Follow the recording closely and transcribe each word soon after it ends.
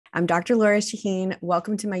I'm Dr. Lora Shahine.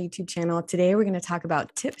 Welcome to my YouTube channel. Today, we're going to talk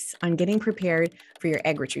about tips on getting prepared for your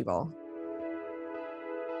egg retrieval.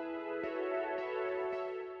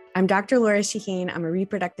 I'm Dr. Lora Shahine. I'm a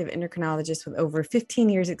reproductive endocrinologist with over 15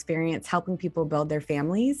 years experience helping people build their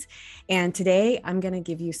families. And today I'm going to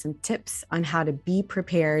give you some tips on how to be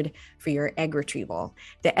prepared for your egg retrieval.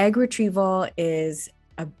 The egg retrieval is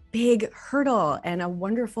a big hurdle and a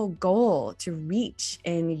wonderful goal to reach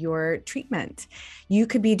in your treatment. You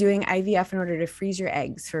could be doing IVF in order to freeze your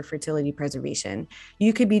eggs for fertility preservation.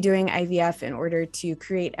 You could be doing IVF in order to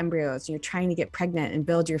create embryos. You're trying to get pregnant and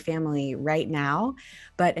build your family right now,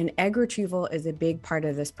 but an egg retrieval is a big part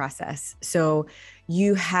of this process. So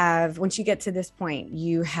once you get to this point,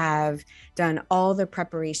 you have done all the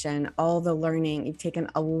preparation, all the learning, you've taken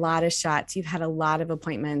a lot of shots, you've had a lot of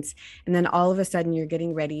appointments, and then all of a sudden you're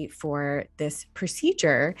getting ready for this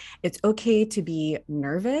procedure. It's okay to be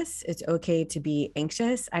nervous. It's okay to be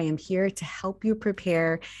anxious. I am here to help you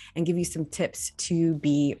prepare and give you some tips to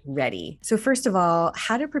be ready. So first of all,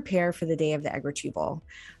 how to prepare for the day of the egg retrieval.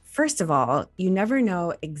 First of all, you never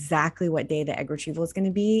know exactly what day the egg retrieval is going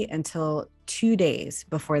to be until 2 days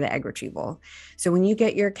before the egg retrieval. So when you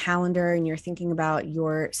get your calendar and you're thinking about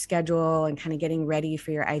your schedule and kind of getting ready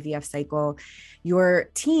for your IVF cycle, your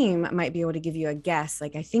team might be able to give you a guess.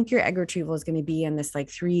 Like, I think your egg retrieval is going to be in this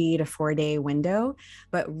 3 to 4 day window,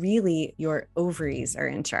 but really your ovaries are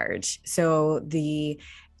in charge. So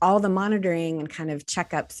all the monitoring and kind of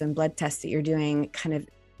checkups and blood tests that you're doing, kind of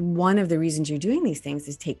one of the reasons you're doing these things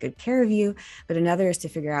is take good care of you, but another is to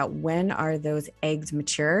figure out when are those eggs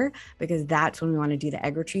mature, because that's when we want to do the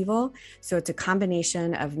egg retrieval. So it's a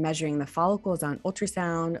combination of measuring the follicles on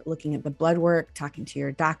ultrasound, looking at the blood work, talking to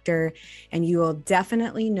your doctor, and you will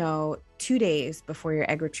definitely know 2 days before your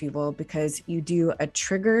egg retrieval because you do a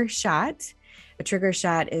trigger shot. A trigger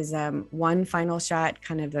shot is one final shot,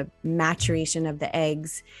 kind of a maturation of the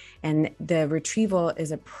eggs, and the retrieval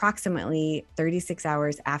is approximately 36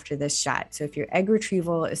 hours after this shot. So if your egg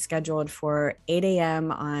retrieval is scheduled for 8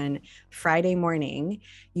 a.m. on Friday morning,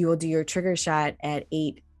 you will do your trigger shot at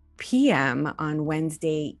 8 p.m. on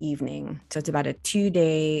Wednesday evening. So it's about a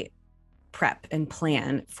 2-day prep and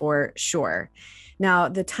plan for sure. Now,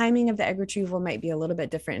 the timing of the egg retrieval might be a little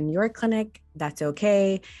bit different in your clinic. That's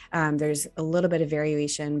okay. There's a little bit of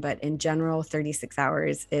variation, but in general, 36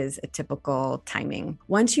 hours is a typical timing.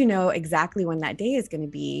 Once you know exactly when that day is going to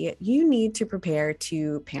be, you need to prepare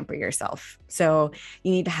to pamper yourself. So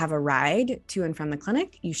you need to have a ride to and from the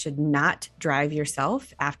clinic. You should not drive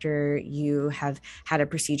yourself after you have had a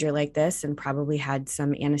procedure like this and probably had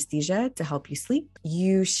some anesthesia to help you sleep.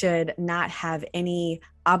 You should not have any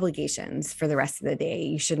obligations for the rest of the day.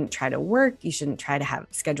 You shouldn't try to work. You shouldn't try to have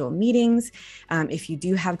scheduled meetings. If you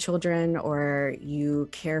do have children or you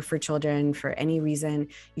care for children for any reason,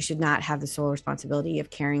 you should not have the sole responsibility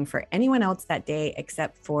of caring for anyone else that day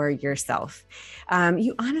except for yourself.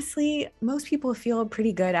 Most people feel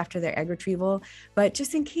pretty good after their egg retrieval, but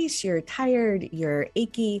just in case you're tired, you're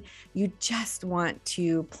achy, you just want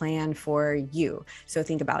to plan for you. So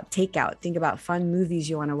think about takeout, think about fun movies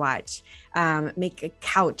you want to watch. Make a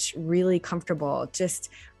couch really comfortable, just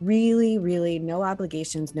really no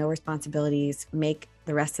obligations, no responsibilities. Make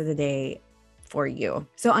the rest of the day for you.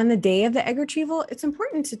 So on the day of the egg retrieval, it's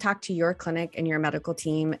important to talk to your clinic and your medical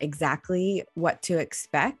team exactly what to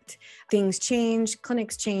expect. Things change,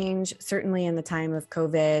 clinics change. Certainly in the time of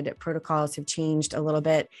COVID, protocols have changed a little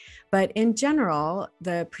bit. But in general,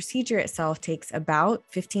 the procedure itself takes about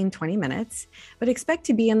 15-20 minutes, but expect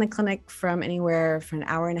to be in the clinic from anywhere from an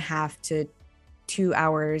hour and a half to 2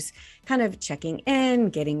 hours, kind of checking in,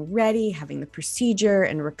 getting ready, having the procedure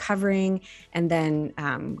and recovering, and then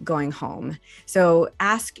going home. So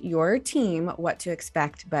ask your team what to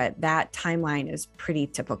expect, but that timeline is pretty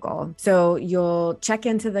typical. So you'll check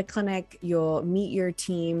into the clinic, you'll meet your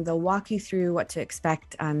team, they'll walk you through what to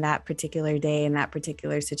expect on that particular day in that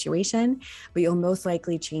particular situation, but you'll most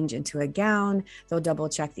likely change into a gown. They'll double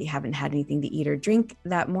check that you haven't had anything to eat or drink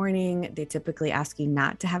that morning. They typically ask you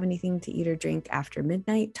not to have anything to eat or drink after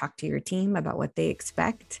midnight. Talk to your team about what they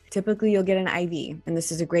expect. Typically, you'll get an IV, and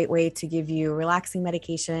this is a great way to give you relaxing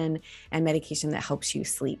medication and medication that helps you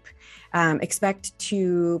sleep. Expect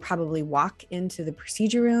to probably walk into the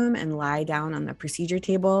procedure room and lie down on the procedure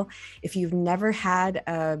table. If you've never had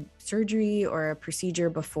a surgery or a procedure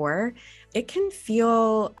before, it can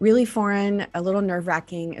feel really foreign, a little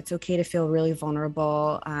nerve-wracking. It's okay to feel really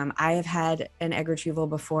vulnerable. I have had an egg retrieval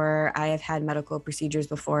before. I have had medical procedures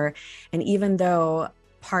before. And even though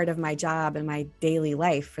part of my job and my daily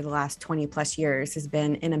life for the last 20 plus years has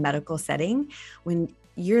been in a medical setting, when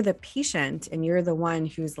you're the patient and you're the one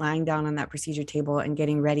who's lying down on that procedure table and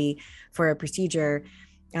getting ready for a procedure,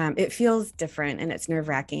 it feels different and it's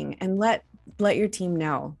nerve-wracking. And let your team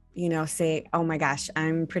know, say, oh my gosh,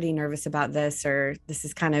 I'm pretty nervous about this, or this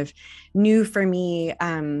is kind of new for me.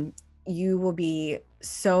 You will be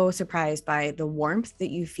so surprised by the warmth that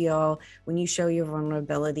you feel when you show your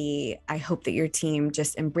vulnerability. I hope that your team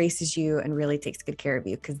just embraces you and really takes good care of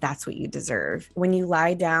you, because that's what you deserve. When you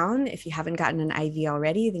lie down, if you haven't gotten an IV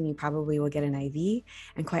already, then you probably will get an IV.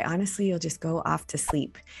 And quite honestly, you'll just go off to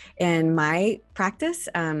sleep. In my practice,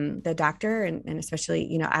 the doctor, and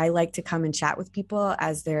especially, I like to come and chat with people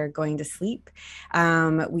as they're going to sleep.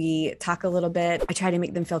 We talk a little bit. I try to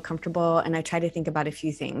make them feel comfortable, and I try to think about a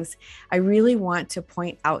few things. I really want to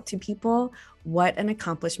point out to people what an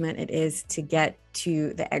accomplishment it is to get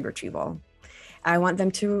to the egg retrieval. I want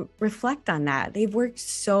them to reflect on that. They've worked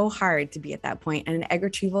so hard to be at that point. And an egg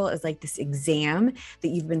retrieval is like this exam that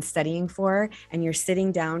you've been studying for, and you're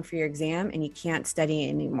sitting down for your exam and you can't study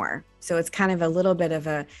anymore. So it's kind of a little bit of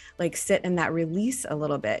a sit in that release a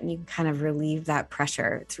little bit, and you can kind of relieve that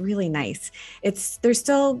pressure. It's really nice. There's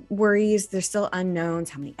still worries, there's still unknowns.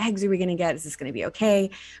 How many eggs are we going to get? Is this going to be okay?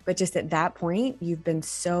 But just at that point, you've been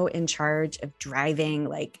so in charge of driving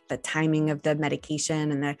the timing of the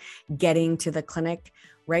medication and the getting to the clinic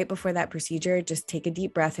right before that procedure. Just take a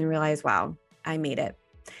deep breath and realize, wow, I made it.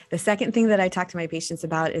 The second thing that I talk to my patients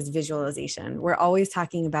about is visualization. We're always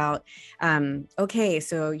talking about, okay,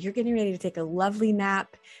 so you're getting ready to take a lovely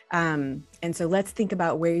nap. And so let's think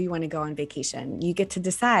about where you want to go on vacation. You get to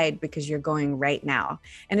decide because you're going right now.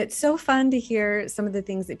 And it's so fun to hear some of the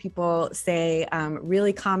things that people say,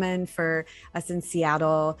 really common for us in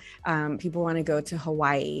Seattle. People want to go to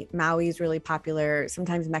Hawaii. Maui is really popular,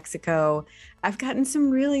 sometimes Mexico. I've gotten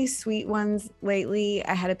some really sweet ones lately.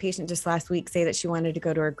 I had a patient just last week say that she wanted to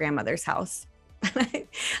go to her grandmother's house.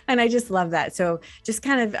 And I just love that. So just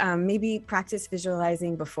kind of maybe practice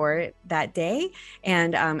visualizing before that day,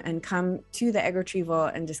 and come to the egg retrieval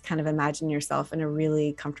and just kind of imagine yourself in a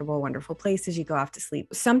really comfortable, wonderful place as you go off to sleep.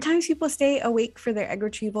 Sometimes people stay awake for their egg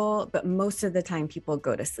retrieval, but most of the time people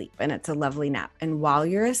go to sleep, and it's a lovely nap. And while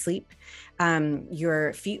you're asleep,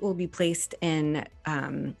 your feet will be placed in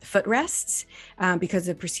footrests because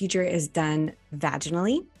the procedure is done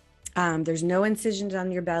vaginally. There's no incisions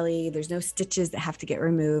on your belly. There's no stitches that have to get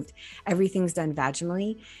removed. Everything's done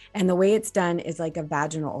vaginally. And the way it's done is like a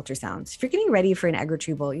vaginal ultrasound. So if you're getting ready for an egg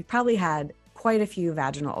retrieval, you've probably had quite a few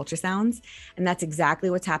vaginal ultrasounds. And that's exactly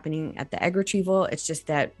what's happening at the egg retrieval. It's just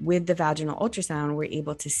that with the vaginal ultrasound, we're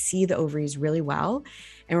able to see the ovaries really well,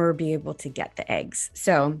 and we'll be able to get the eggs.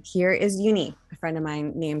 So here is Uni. A friend of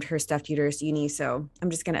mine named her stuffed uterus Uni. So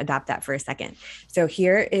I'm just going to adopt that for a second. So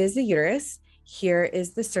here is the uterus. Here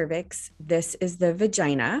is the cervix. This is the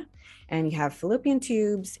vagina. And you have fallopian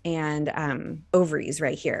tubes and ovaries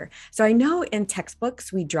right here. So I know in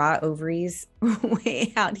textbooks, we draw ovaries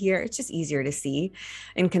way out here. It's just easier to see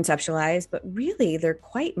and conceptualize, but really they're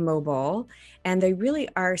quite mobile, and they really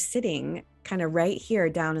are sitting kind of right here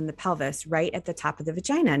down in the pelvis, right at the top of the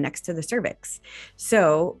vagina next to the cervix.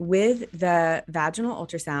 So with the vaginal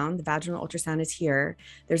ultrasound is here.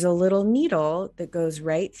 There's a little needle that goes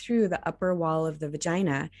right through the upper wall of the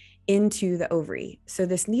vagina into the ovary. So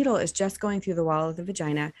this needle is just going through the wall of the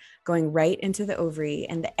vagina, going right into the ovary,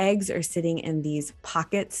 and the eggs are sitting in these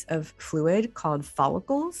pockets of fluid called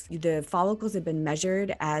follicles. The follicles have been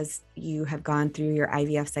measured as you have gone through your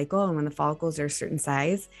IVF cycle, and when the follicles are a certain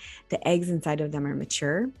size, the eggs inside of them are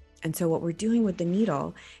mature. And so what we're doing with the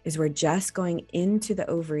needle is we're just going into the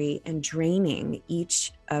ovary and draining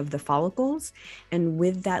each of the follicles, and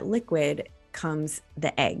with that liquid comes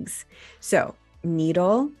the eggs. So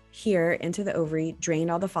needle here into the ovary, drain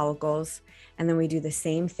all the follicles, and then we do the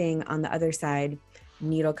same thing on the other side.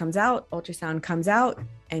 Needle comes out, ultrasound comes out,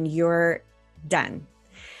 and you're done.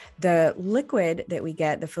 The liquid that we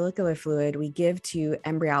get, the follicular fluid, we give to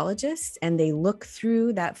embryologists, and they look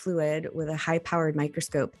through that fluid with a high-powered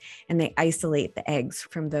microscope, and they isolate the eggs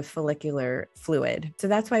from the follicular fluid. So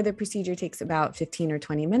that's why the procedure takes about 15 or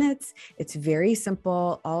 20 minutes. It's very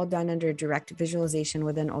simple, all done under direct visualization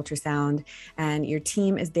with an ultrasound, and your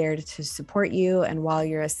team is there to support you. And while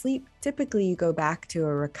you're asleep, typically you go back to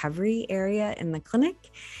a recovery area in the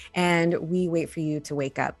clinic, and we wait for you to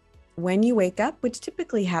wake up. When you wake up, which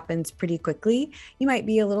typically happens pretty quickly, you might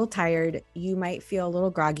be a little tired, you might feel a little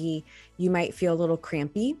groggy, you might feel a little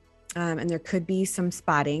crampy, and there could be some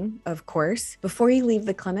spotting, of course. Before you leave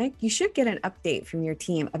the clinic, you should get an update from your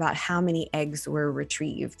team about how many eggs were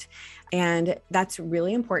retrieved. And that's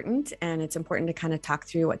really important, and it's important to kind of talk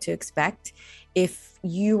through what to expect. If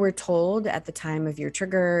you were told at the time of your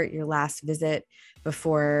trigger, your last visit,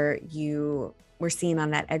 before you were seen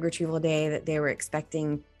on that egg retrieval day that they were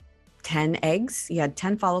expecting 10 eggs. You had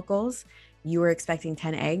 10 follicles. You were expecting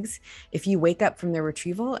 10 eggs. If you wake up from the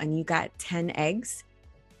retrieval and you got 10 eggs,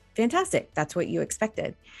 fantastic. That's what you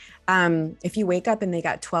expected. If you wake up and they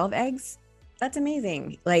got 12 eggs, that's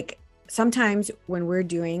amazing. Like sometimes when we're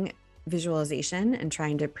doing visualization and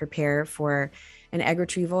trying to prepare for an egg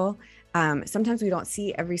retrieval, sometimes we don't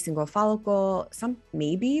see every single follicle.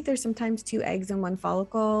 Maybe there's sometimes 2 eggs in one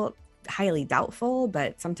follicle, highly doubtful,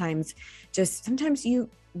 but sometimes you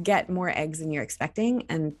get more eggs than you're expecting,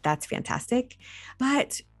 and that's fantastic.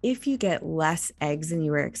 But if you get less eggs than you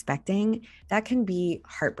were expecting, that can be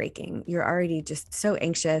heartbreaking. You're already just so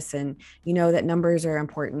anxious, and you know that numbers are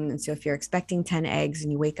important. And so if you're expecting 10 eggs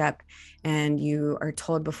and you wake up and you are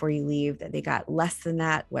told before you leave that they got less than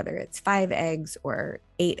that, whether it's 5 eggs or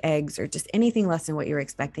 8 eggs or just anything less than what you were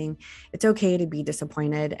expecting, it's okay to be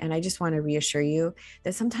disappointed. And I just want to reassure you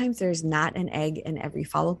that sometimes there's not an egg in every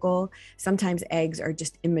follicle. Sometimes eggs are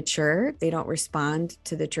just immature. They don't respond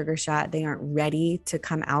to the trigger shot. They aren't ready to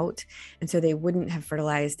come out. And so they wouldn't have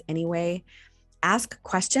fertilized anyway. Ask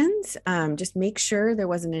questions. Just make sure there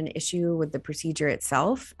wasn't an issue with the procedure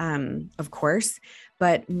itself, of course.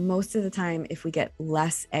 But most of the time, if we get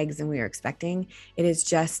less eggs than we were expecting, it is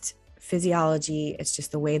just physiology. It's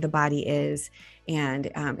just the way the body is. And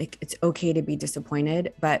it's okay to be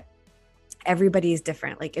disappointed, but everybody is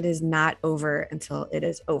different. Like it is not over until it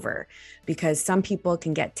is over, because some people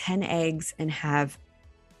can get 10 eggs and have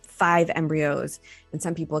 5 embryos, and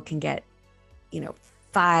some people can get,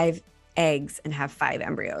 5 eggs and have 5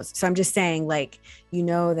 embryos. So I'm just saying, like,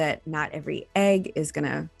 that not every egg is going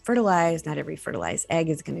to fertilize. Not every fertilized egg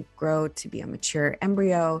is going to grow to be a mature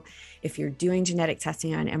embryo. If you're doing genetic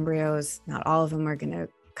testing on embryos, not all of them are going to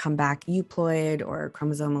come back euploid or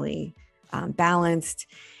chromosomally balanced.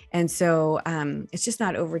 And so it's just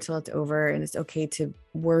not over till it's over, and it's okay to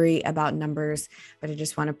worry about numbers, but I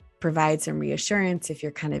just want to provide some reassurance if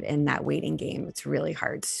you're kind of in that waiting game. It's really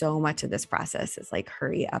hard. So much of this process is like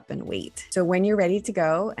hurry up and wait. So when you're ready to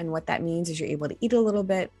go, and what that means is you're able to eat a little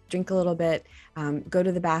bit, drink a little bit, go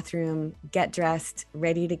to the bathroom, get dressed,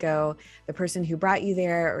 ready to go. The person who brought you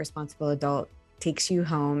there, a responsible adult, takes you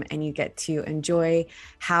home, and you get to enjoy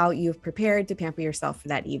how you've prepared to pamper yourself for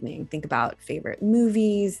that evening. Think about favorite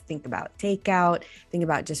movies, think about takeout, think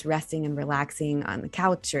about just resting and relaxing on the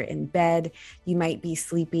couch or in bed. You might be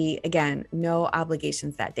sleepy. Again, no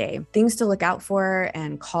obligations that day. Things to look out for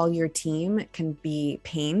and call your team can be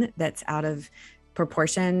pain that's out of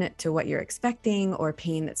proportion to what you're expecting, or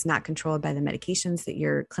pain that's not controlled by the medications that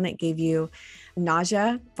your clinic gave you.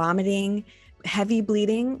 Nausea, vomiting, heavy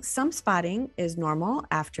bleeding. Some spotting is normal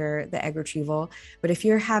after the egg retrieval, but if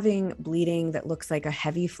you're having bleeding that looks like a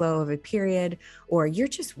heavy flow of a period, or you're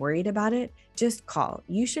just worried about it, just call.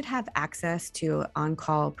 You should have access to an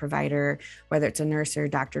on-call provider, whether it's a nurse or a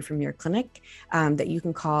doctor from your clinic, that you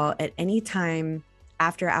can call at any time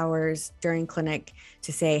after hours during clinic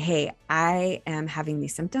to say, hey, I am having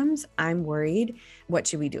these symptoms. I'm worried. What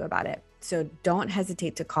should we do about it? So don't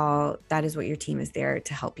hesitate to call. That is what your team is there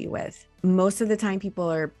to help you with. Most of the time,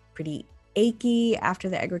 people are pretty achy after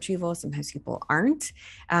the egg retrieval. Sometimes people aren't.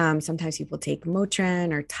 Sometimes people take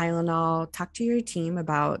Motrin or Tylenol. Talk to your team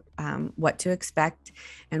about what to expect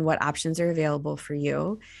and what options are available for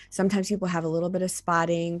you. Sometimes people have a little bit of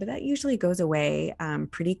spotting, but that usually goes away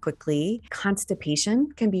pretty quickly.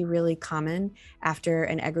 Constipation can be really common after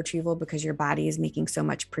an egg retrieval because your body is making so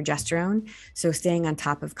much progesterone. So staying on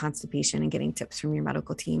top of constipation and getting tips from your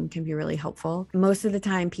medical team can be really helpful. Most of the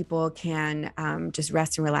time, people can just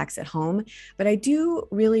rest and relax at home. But I do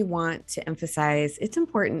really want to emphasize it's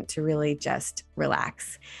important to really just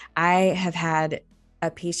relax. I have had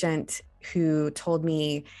a patient who told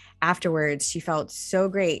me afterwards she felt so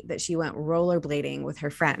great that she went rollerblading with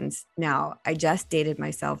her friends. Now, I just dated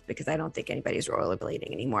myself because I don't think anybody's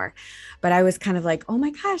rollerblading anymore. But I was kind of like, oh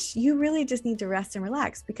my gosh, you really just need to rest and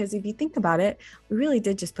relax. Because if you think about it, we really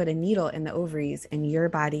did just put a needle in the ovaries, and your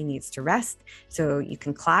body needs to rest so you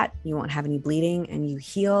can clot, you won't have any bleeding, and you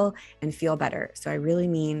heal and feel better. So I really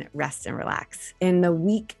mean rest and relax. In the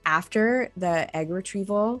week after the egg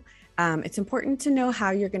retrieval, it's important to know how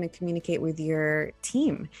you're going to communicate with your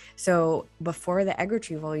team. So before the egg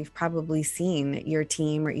retrieval, you've probably seen your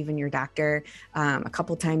team or even your doctor a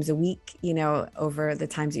couple times a week, over the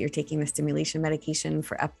times that you're taking the stimulation medication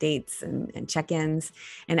for updates and check-ins.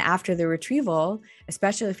 And after the retrieval,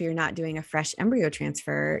 especially if you're not doing a fresh embryo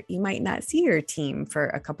transfer, you might not see your team for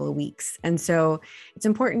a couple of weeks. And so it's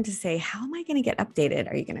important to say, how am I going to get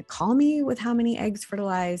updated? Are you going to call me with how many eggs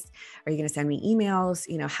fertilized? Are you going to send me emails?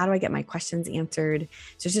 How do I get get my questions answered.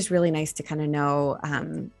 So it's just really nice to kind of know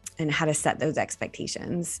and how to set those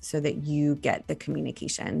expectations so that you get the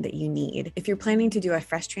communication that you need. If you're planning to do a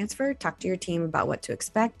fresh transfer, talk to your team about what to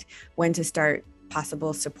expect, when to start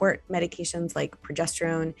possible support medications like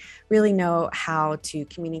progesterone, really know how to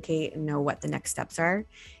communicate and know what the next steps are.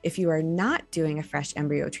 If you are not doing a fresh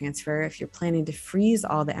embryo transfer, if you're planning to freeze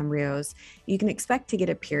all the embryos, you can expect to get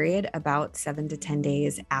a period about 7 to 10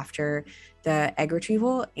 days after the egg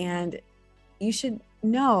retrieval. And you should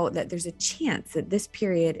know that there's a chance that this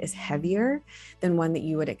period is heavier than one that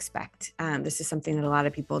you would expect. This is something that a lot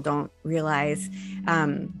of people don't realize,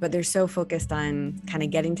 but they're so focused on kind of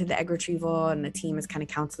getting to the egg retrieval, and the team is kind of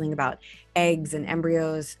counseling about eggs and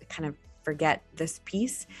embryos, kind of forget this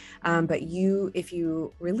piece. But if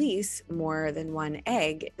you release more than one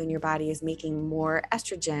egg, then your body is making more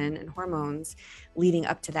estrogen and hormones leading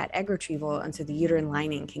up to that egg retrieval. And so the uterine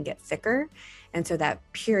lining can get thicker. And so that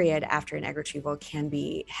period after an egg retrieval can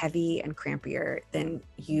be heavy and crampier than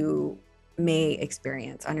you may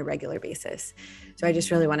experience on a regular basis. So I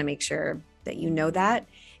just really want to make sure that you know that.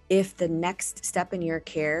 If the next step in your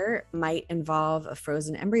care might involve a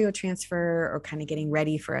frozen embryo transfer or kind of getting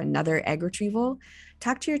ready for another egg retrieval,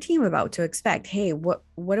 talk to your team about what to expect. Hey, what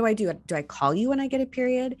do I do? Do I call you when I get a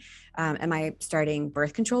period? Am I starting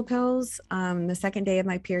birth control pills the second day of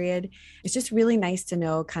my period? It's just really nice to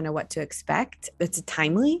know kind of what to expect. It's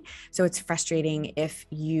timely. So it's frustrating if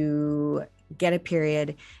you get a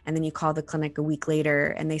period and then you call the clinic a week later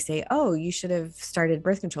and they say, oh, you should have started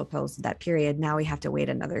birth control pills that period. Now we have to wait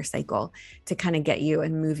another cycle to kind of get you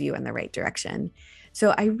and move you in the right direction.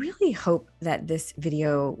 So I really hope that this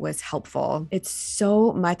video was helpful. It's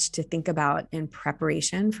so much to think about in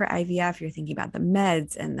preparation for IVF. You're thinking about the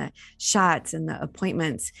meds and the shots and the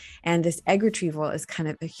appointments. And this egg retrieval is kind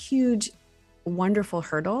of a huge, wonderful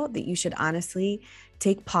hurdle that you should honestly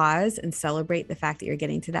take pause and celebrate the fact that you're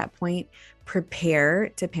getting to that point. Prepare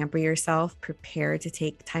to pamper yourself, prepare to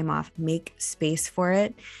take time off, make space for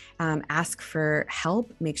it, ask for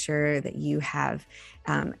help, make sure that you have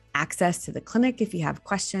access to the clinic if you have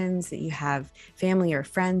questions, that you have family or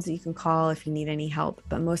friends that you can call if you need any help.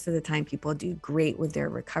 But most of the time, people do great with their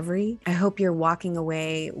recovery. I hope you're walking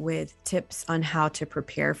away with tips on how to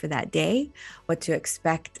prepare for that day, what to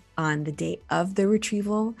expect on the day of the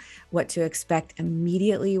retrieval, what to expect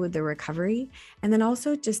immediately with the recovery, and then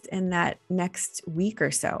also just in that next week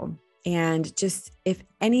or so. And just if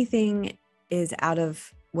anything is out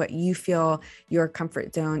of what you feel your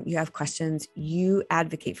comfort zone, you have questions, you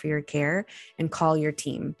advocate for your care and call your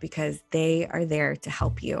team because they are there to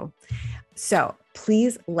help you. So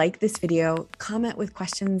please like this video, comment with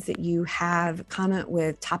questions that you have, comment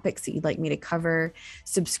with topics that you'd like me to cover,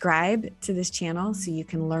 subscribe to this channel so you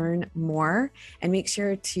can learn more, and make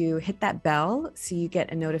sure to hit that bell so you get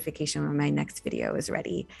a notification when my next video is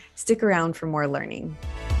ready. Stick around for more learning.